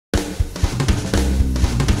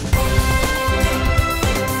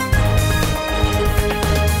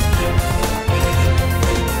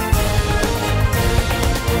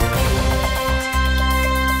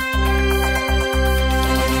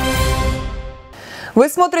Вы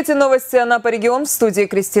смотрите новости Анапа Регион, в студии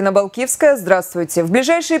Кристина Балкивская. Здравствуйте. В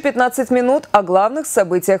ближайшие 15 минут о главных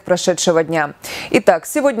событиях прошедшего дня. Итак,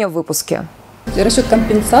 сегодня в выпуске. Расчет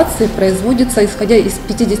компенсации производится исходя из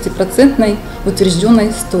 50%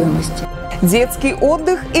 утвержденной стоимости. Детский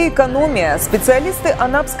отдых и экономия. Специалисты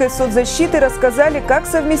Анапской соцзащиты рассказали, как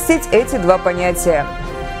совместить эти два понятия.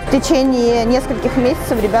 В течение нескольких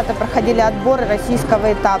месяцев ребята проходили отборы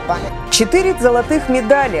российского этапа. 4 золотых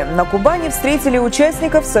медали. На Кубани встретили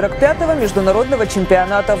участников 45-го международного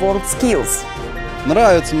чемпионата WorldSkills.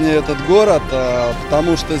 Нравится мне этот город,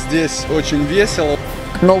 потому что здесь очень весело.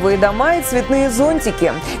 Новые дома и цветные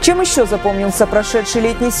зонтики. Чем еще запомнился прошедший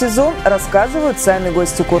летний сезон, рассказывают сами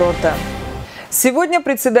гости курорта. Сегодня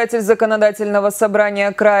председатель Законодательного собрания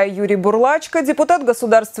края Юрий Бурлачко, депутат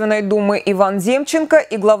Государственной Думы Иван Демченко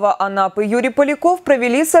и глава Анапы Юрий Поляков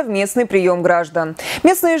провели совместный прием граждан.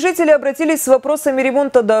 Местные жители обратились с вопросами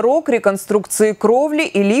ремонта дорог, реконструкции кровли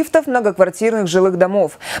и лифтов многоквартирных жилых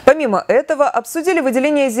домов. Помимо этого обсудили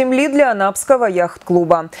выделение земли для Анапского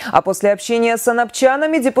яхт-клуба. А после общения с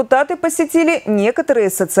анапчанами депутаты посетили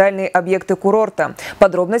некоторые социальные объекты курорта.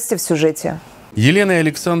 Подробности в сюжете. Елена и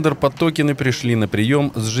Александр Потокины пришли на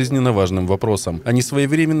прием с жизненно важным вопросом о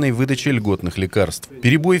несвоевременной выдаче льготных лекарств.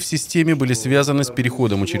 Перебои в системе были связаны с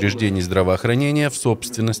переходом учреждений здравоохранения в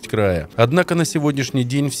собственность края. Однако на сегодняшний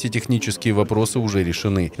день все технические вопросы уже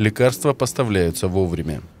решены. Лекарства поставляются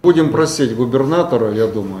вовремя. Будем просить губернатора, я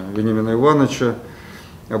думаю, Вениамина Ивановича,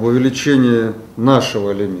 об увеличении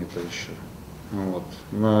нашего лимита еще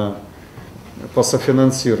по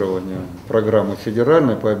софинансированию программы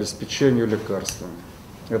федеральной по обеспечению лекарствами.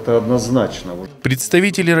 Это однозначно.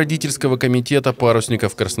 Представители родительского комитета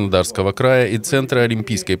парусников Краснодарского края и Центра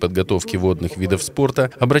олимпийской подготовки водных видов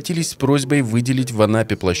спорта обратились с просьбой выделить в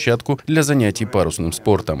Анапе площадку для занятий парусным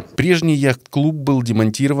спортом. Прежний яхт-клуб был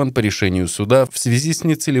демонтирован по решению суда в связи с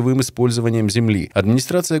нецелевым использованием земли.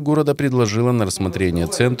 Администрация города предложила на рассмотрение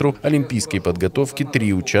Центру олимпийской подготовки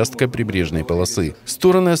 3 участка прибрежной полосы.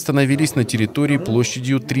 Стороны остановились на территории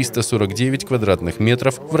площадью 349 квадратных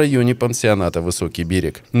метров в районе пансионата «Высокий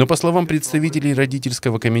берег». Но, по словам представителей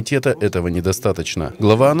родительского комитета, этого недостаточно.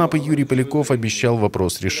 Глава Анапы Юрий Поляков обещал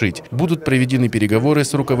вопрос решить. Будут проведены переговоры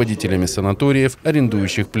с руководителями санаториев,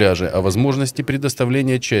 арендующих пляжи, о возможности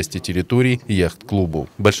предоставления части территорий яхт-клубу.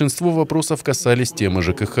 Большинство вопросов касались темы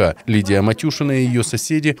ЖКХ. Лидия Матюшина и ее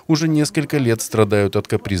соседи уже несколько лет страдают от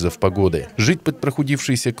капризов погоды. Жить под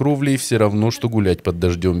прохудившейся кровлей все равно, что гулять под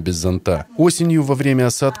дождем без зонта. Осенью во время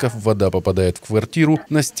осадков вода попадает в квартиру,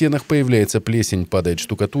 на стенах появляется плесень, падает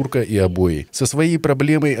штукатурка и обои. Со своей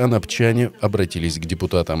проблемой анапчане обратились к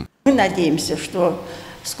депутатам. Мы надеемся, что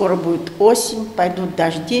скоро будет осень, пойдут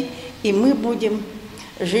дожди, и мы будем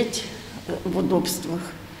жить в удобствах.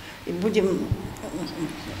 И будем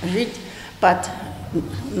жить под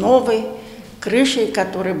новой крышей,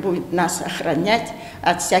 которая будет нас охранять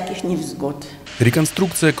от всяких невзгод.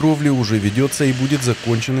 Реконструкция кровли уже ведется и будет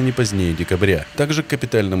закончена не позднее декабря. Также к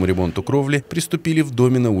капитальному ремонту кровли приступили в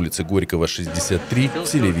доме на улице Горького, 63 в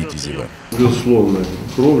селе Витязево. Безусловно,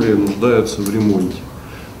 кровли нуждаются в ремонте.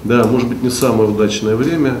 Да, может быть, не самое удачное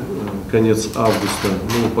время, конец августа,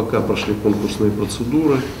 но пока прошли конкурсные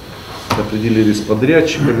процедуры, определились с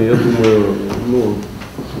подрядчиками. Я думаю,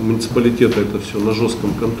 у муниципалитета это все на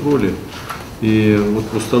жестком контроле. И вот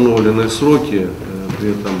в установленные сроки,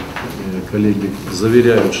 при этом коллеги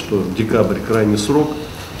заверяют, что декабрь крайний срок,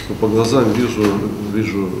 но по глазам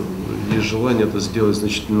вижу, есть желание это сделать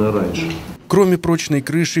значительно раньше. Кроме прочной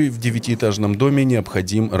крыши, в 9-этажном доме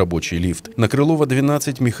необходим рабочий лифт. На Крылова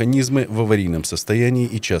 12 механизмы в аварийном состоянии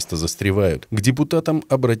и часто застревают. К депутатам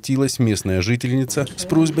обратилась местная жительница с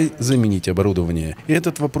просьбой заменить оборудование. И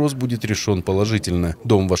этот вопрос будет решен положительно.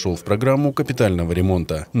 Дом вошел в программу капитального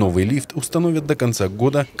ремонта. Новый лифт установят до конца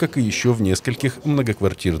года, как и еще в нескольких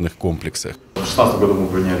многоквартирных комплексах. В 2016 году мы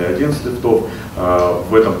поменяли 11 лифтов,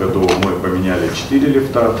 в этом году мы поменяли 4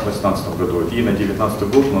 лифта, в 2018 году, и на 2019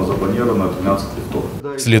 год у нас запланировано 12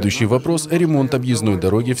 лифтов. Следующий вопрос – ремонт объездной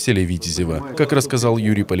дороги в селе Витязево. Как рассказал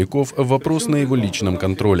Юрий Поляков, вопрос на его личном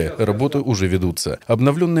контроле. Работы уже ведутся.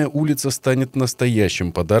 Обновленная улица станет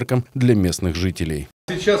настоящим подарком для местных жителей.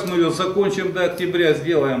 Сейчас мы ее закончим до октября,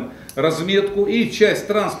 сделаем разметку, и часть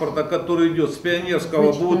транспорта, который идет с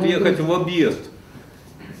Пионерского, будет ехать в объезд.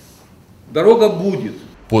 Дорога будет.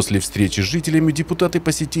 После встречи с жителями депутаты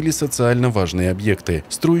посетили социально важные объекты.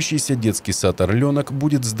 Строящийся детский сад «Орленок»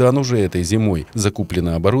 будет сдан уже этой зимой.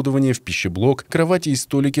 Закуплено оборудование в пищеблок, кровати и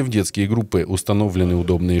столики в детские группы, установлены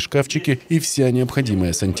удобные шкафчики и вся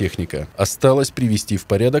необходимая сантехника. Осталось привести в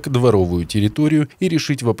порядок дворовую территорию и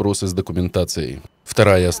решить вопросы с документацией. В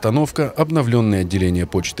Вторая остановка – обновленное отделение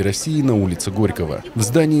Почты России на улице Горького. В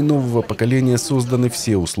здании нового поколения созданы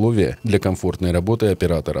все условия для комфортной работы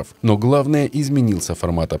операторов. Но главное – изменился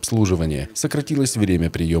формат обслуживания. Сократилось время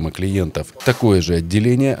приема клиентов. Такое же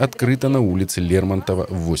отделение открыто на улице Лермонтова,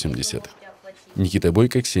 80. Никита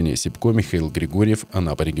Бойко, Ксения Сипко, Михаил Григорьев,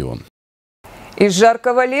 Анапа Регион. Из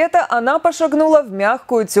жаркого лета Анапа шагнула в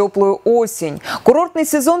мягкую теплую осень. Курортный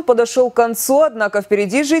сезон подошел к концу, однако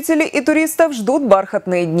впереди жителей и туристов ждут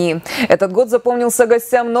бархатные дни. Этот год запомнился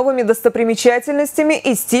гостям новыми достопримечательностями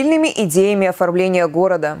и стильными идеями оформления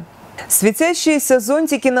города. Светящиеся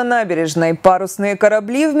зонтики на набережной, парусные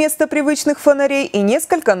корабли вместо привычных фонарей и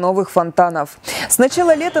несколько новых фонтанов. С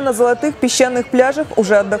начала лета на золотых песчаных пляжах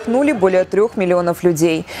уже отдохнули более 3 миллионов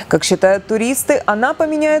людей. Как считают туристы, Анапа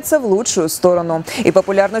меняется в лучшую сторону. И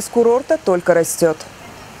популярность курорта только растет.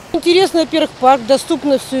 Интересно, во-первых, парк,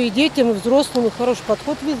 доступно все и детям, и взрослым, и хороший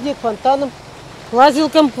подход везде, к фонтанам, к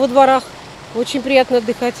лазилкам во дворах. Очень приятно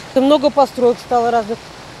отдыхать. Много построек стало разных.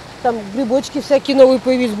 Там грибочки всякие новые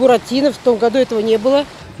появились, буратино. В том году этого не было.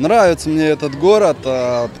 Нравится мне этот город,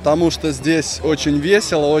 потому что здесь очень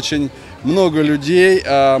весело, очень много людей,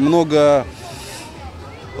 много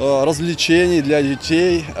развлечений для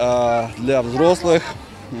детей, для взрослых.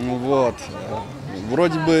 Вот.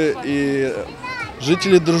 Вроде бы и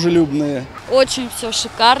жители дружелюбные. Очень все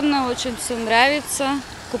шикарно, очень все нравится.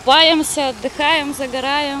 Купаемся, отдыхаем,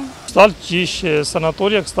 загораем. Стал чище,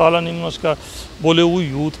 санаториях стало немножко более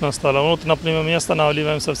уютно стало. Вот, например, мы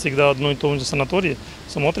останавливаемся всегда в одном и том же санатории,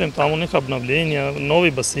 смотрим, там у них обновления,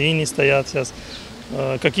 новые бассейны стоят сейчас,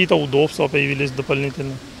 какие-то удобства появились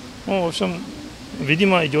дополнительно. Ну, в общем,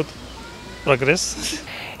 видимо, идет прогресс.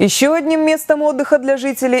 Еще одним местом отдыха для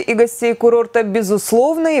жителей и гостей курорта,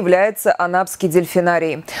 безусловно, является Анапский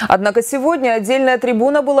дельфинарий. Однако сегодня отдельная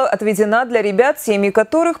трибуна была отведена для ребят, семьи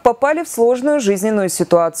которых попали в сложную жизненную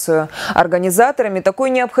ситуацию. Организаторами такой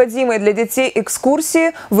необходимой для детей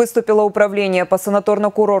экскурсии выступило Управление по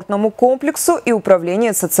санаторно-курортному комплексу и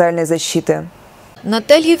Управление социальной защиты.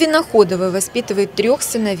 Наталья Виноходова воспитывает 3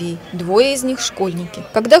 сыновей, 2 из них школьники.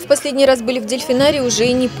 Когда в последний раз были в дельфинарии, уже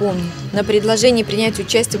и не помнят. На предложение принять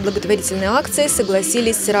участие в благотворительной акции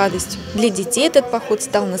согласились с радостью. Для детей этот поход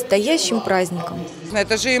стал настоящим праздником.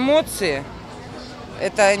 Это же эмоции,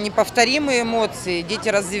 это неповторимые эмоции, дети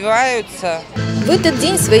развиваются. В этот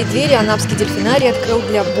день свои двери Анапский дельфинарий открыл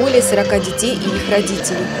для более 40 детей и их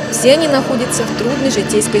родителей. Все они находятся в трудной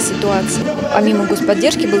житейской ситуации. Помимо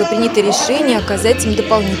господдержки было принято решение оказать им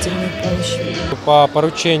дополнительную помощь. По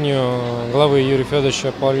поручению главы Юрия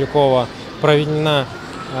Федоровича Павлюкова проведена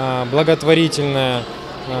благотворительная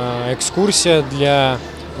экскурсия для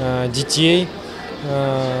детей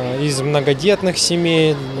из многодетных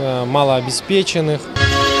семей, малообеспеченных.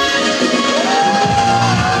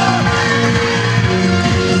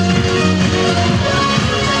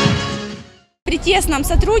 При тесном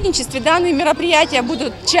сотрудничестве данные мероприятия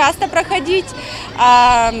будут часто проходить,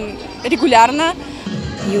 регулярно.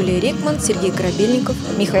 Юлия Рикман, Сергей Корабельников,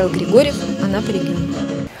 Михаил Григорьев, Анапа Регион.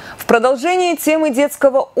 В продолжении темы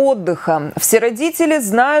детского отдыха. Все родители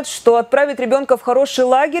знают, что отправить ребенка в хороший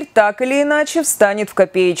лагерь так или иначе встанет в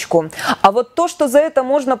копеечку. А вот то, что за это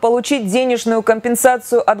можно получить денежную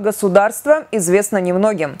компенсацию от государства, известно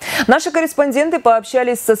немногим. Наши корреспонденты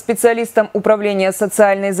пообщались со специалистом Управления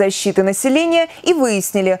социальной защиты населения и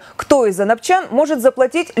выяснили, кто из анапчан может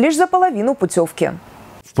заплатить лишь за половину путевки.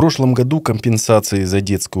 В прошлом году компенсации за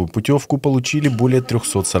детскую путевку получили более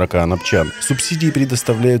 340 анапчан. Субсидии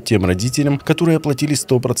предоставляют тем родителям, которые оплатили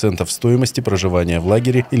 100% стоимости проживания в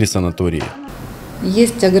лагере или санатории.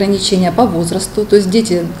 Есть ограничения по возрасту, то есть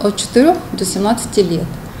дети от 4 до 17 лет.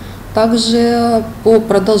 Также по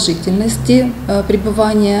продолжительности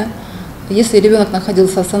пребывания. Если ребенок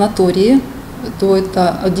находился в санатории, то это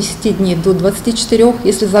от 10 дней до 24,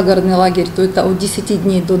 если загородный лагерь, то это от 10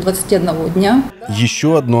 дней до 21 дня.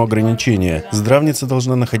 Еще одно ограничение. Здравница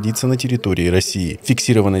должна находиться на территории России.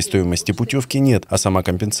 Фиксированной стоимости путевки нет, а сама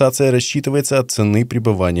компенсация рассчитывается от цены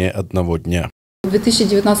пребывания 1 дня. В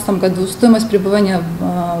 2019 году стоимость пребывания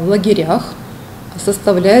в лагерях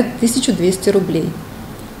составляет 1200 рублей.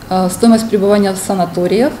 Стоимость пребывания в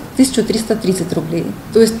санаториях 1330 рублей.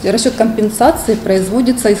 То есть расчет компенсации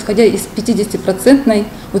производится исходя из 50%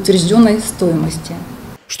 утвержденной стоимости.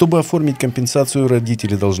 Чтобы оформить компенсацию,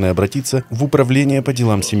 родители должны обратиться в Управление по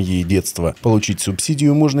делам семьи и детства. Получить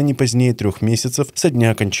субсидию можно не позднее 3 месяцев со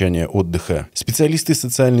дня окончания отдыха. Специалисты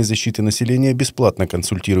социальной защиты населения бесплатно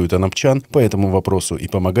консультируют анапчан по этому вопросу и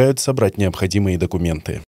помогают собрать необходимые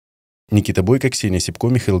документы. Никита Бойко, Ксения Сипко,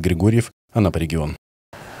 Михаил Григорьев, Анапа Регион.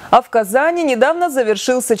 А в Казани недавно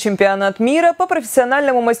завершился чемпионат мира по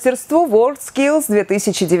профессиональному мастерству WorldSkills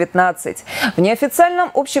 2019. В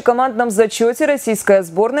неофициальном общекомандном зачете российская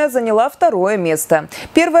сборная заняла 2-е место.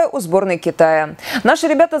 Первое у сборной Китая. Наши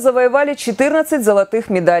ребята завоевали 14 золотых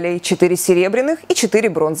медалей, 4 серебряных и 4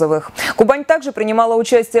 бронзовых. Кубань также принимала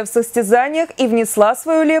участие в состязаниях и внесла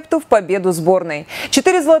свою лепту в победу сборной.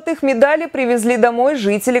 4 золотых медали привезли домой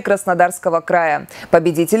жители Краснодарского края.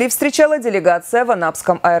 Победителей встречала делегация в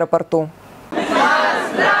Анапском аэропорту.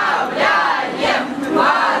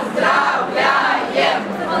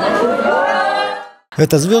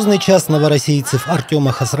 Это звездный час новороссийцев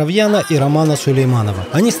Артема Хасравьяна и Романа Сулейманова.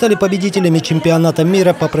 Они стали победителями чемпионата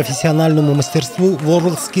мира по профессиональному мастерству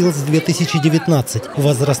WorldSkills 2019 в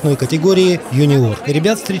возрастной категории «Юниор».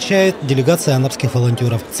 Ребят встречает делегация анапских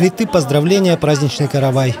волонтеров. Цветы, поздравления, праздничный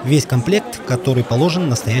каравай. Весь комплект, который положен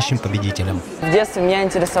настоящим победителям. В детстве меня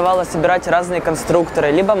интересовало собирать разные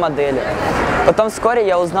конструкторы, либо модели. Потом вскоре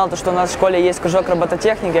я узнал, что у нас в школе есть кружок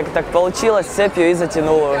робототехники, так получилось, цепью и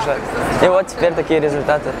затянуло уже. И вот теперь такие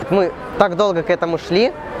результаты. Мы так долго к этому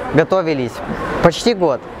шли, готовились, почти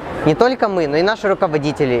год. Не только мы, но и наши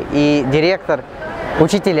руководители, и директор,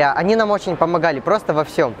 учителя. Они нам очень помогали просто во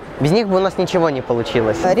всем. Без них бы у нас ничего не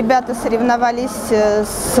получилось. Ребята соревновались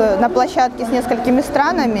на площадке с несколькими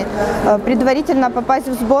странами. Предварительно попасть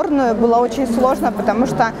в сборную было очень сложно, потому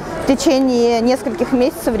что в течение нескольких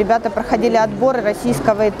месяцев ребята проходили отборы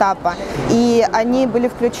российского этапа. И они были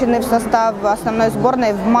включены в состав основной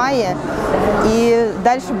сборной в мае. И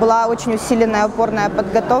дальше была очень усиленная упорная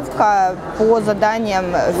подготовка по заданиям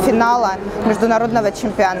финала международного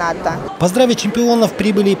чемпионата. Поздравить чемпионов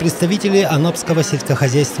прибыли и представители Анапского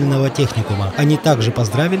сельскохозяйственного техникума. Они также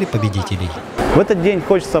поздравили победителей. В этот день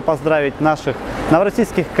хочется поздравить наших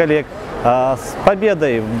новороссийских коллег с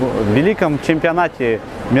победой в великом чемпионате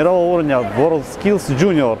мирового уровня WorldSkills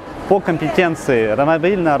Junior по компетенции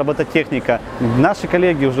мобильная робототехника. Наши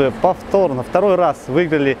коллеги уже повторно, 2-й раз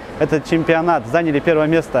выиграли этот чемпионат, заняли 1-е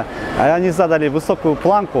место. Они задали высокую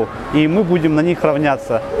планку, и мы будем на них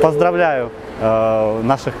равняться. Поздравляю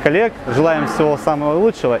наших коллег, желаем всего самого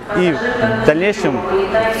лучшего и в дальнейшем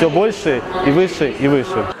все больше и выше и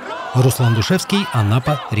выше. Руслан Душевский,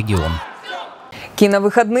 Анапа Регион.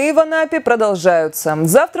 Киновыходные в Анапе продолжаются.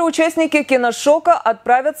 Завтра участники киношока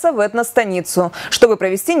отправятся в этностаницу, чтобы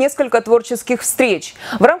провести несколько творческих встреч.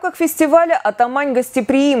 В рамках фестиваля «Атамань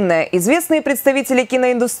гостеприимная» известные представители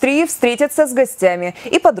киноиндустрии встретятся с гостями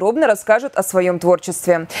и подробно расскажут о своем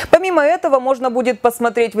творчестве. Помимо этого, можно будет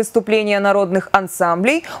посмотреть выступления народных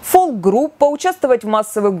ансамблей, фолк-групп, поучаствовать в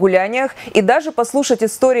массовых гуляниях и даже послушать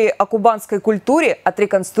истории о кубанской культуре от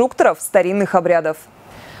реконструкторов старинных обрядов.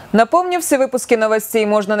 Напомню, все выпуски новостей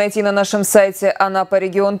можно найти на нашем сайте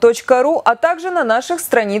anaparegion.ru, а также на наших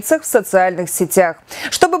страницах в социальных сетях.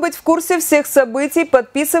 Чтобы быть в курсе всех событий,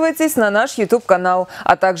 подписывайтесь на наш YouTube-канал,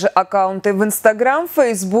 а также аккаунты в Instagram,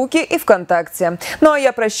 Фейсбуке и ВКонтакте. Ну а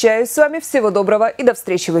я прощаюсь с вами. Всего доброго и до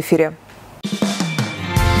встречи в эфире.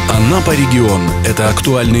 Анапа Регион – это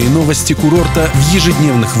актуальные новости курорта в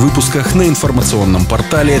ежедневных выпусках на информационном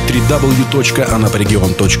портале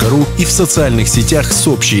www.anaparegion.ru и в социальных сетях с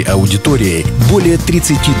общей аудиторией более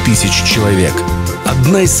 30 тысяч человек.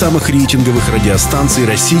 Одна из самых рейтинговых радиостанций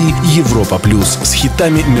России «Европа Плюс» с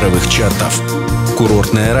хитами мировых чартов.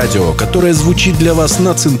 Курортное радио, которое звучит для вас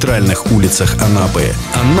на центральных улицах Анапы.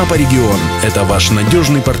 Анапа Регион – это ваш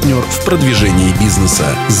надежный партнер в продвижении бизнеса.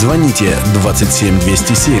 Звоните 27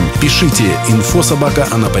 207, пишите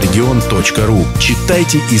info@anaparegion.ru,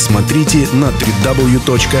 читайте и смотрите на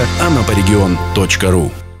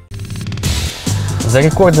www.anaparegion.ru. За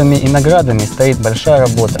рекордами и наградами стоит большая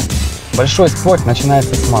работа. Большой спорт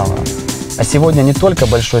начинается с малого. А сегодня не только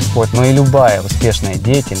большой спорт, но и любая успешная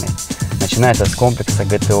деятельность начинается с комплекса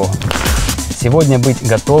ГТО. Сегодня быть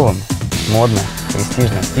готовым модно,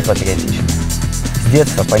 престижно и патриотично. С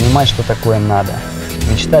детства понимать, что такое надо,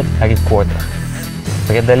 мечтать о рекордах,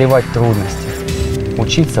 преодолевать трудности,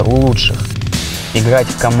 учиться у лучших, играть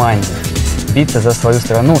в команде, биться за свою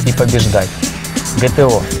страну и побеждать.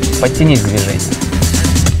 ГТО. Подтянись к движению.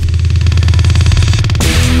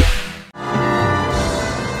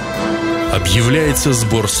 Объявляется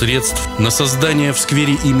сбор средств на создание в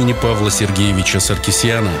сквере имени Павла Сергеевича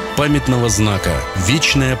Саркисяна памятного знака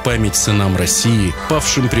 «Вечная память сынам России,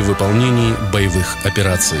 павшим при выполнении боевых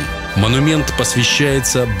операций». Монумент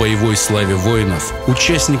посвящается боевой славе воинов,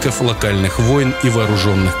 участников локальных войн и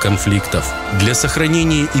вооруженных конфликтов, для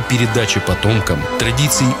сохранения и передачи потомкам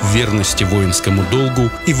традиций верности воинскому долгу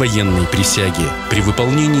и военной присяги при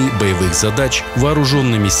выполнении боевых задач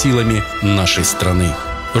вооруженными силами нашей страны.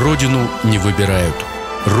 Родину не выбирают,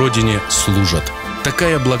 Родине служат.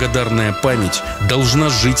 Такая благодарная память должна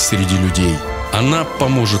жить среди людей. Она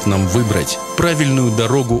поможет нам выбрать правильную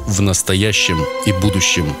дорогу в настоящем и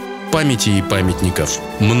будущем. Памяти и памятников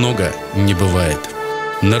много не бывает.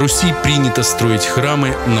 На Руси принято строить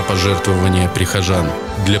храмы на пожертвования прихожан.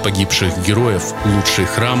 Для погибших героев лучший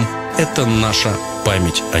храм – это наша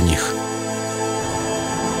память о них.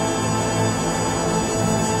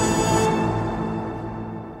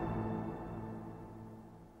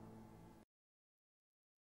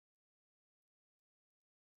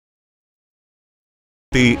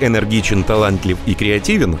 Ты энергичен, талантлив и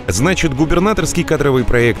креативен? Значит, губернаторский кадровый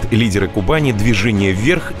проект «Лидеры Кубани. Движение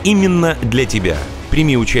вверх» именно для тебя.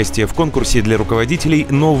 Прими участие в конкурсе для руководителей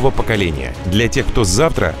нового поколения, для тех, кто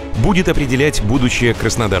завтра будет определять будущее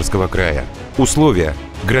Краснодарского края. Условия: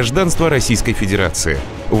 гражданство Российской Федерации,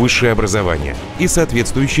 высшее образование и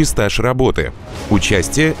соответствующий стаж работы.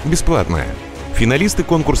 Участие бесплатное. Финалисты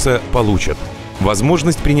конкурса получат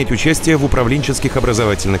возможность принять участие в управленческих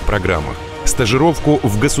образовательных программах, стажировку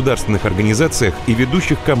в государственных организациях и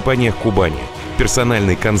ведущих компаниях Кубани,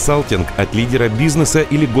 персональный консалтинг от лидера бизнеса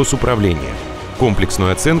или госуправления,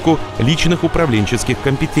 комплексную оценку личных управленческих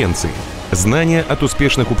компетенций, знания от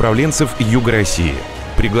успешных управленцев Юга России,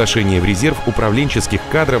 приглашение в резерв управленческих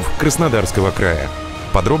кадров Краснодарского края.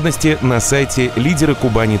 Подробности на сайте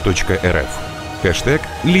лидерыкубани.рф. Хэштег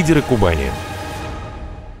 «Лидеры Кубани».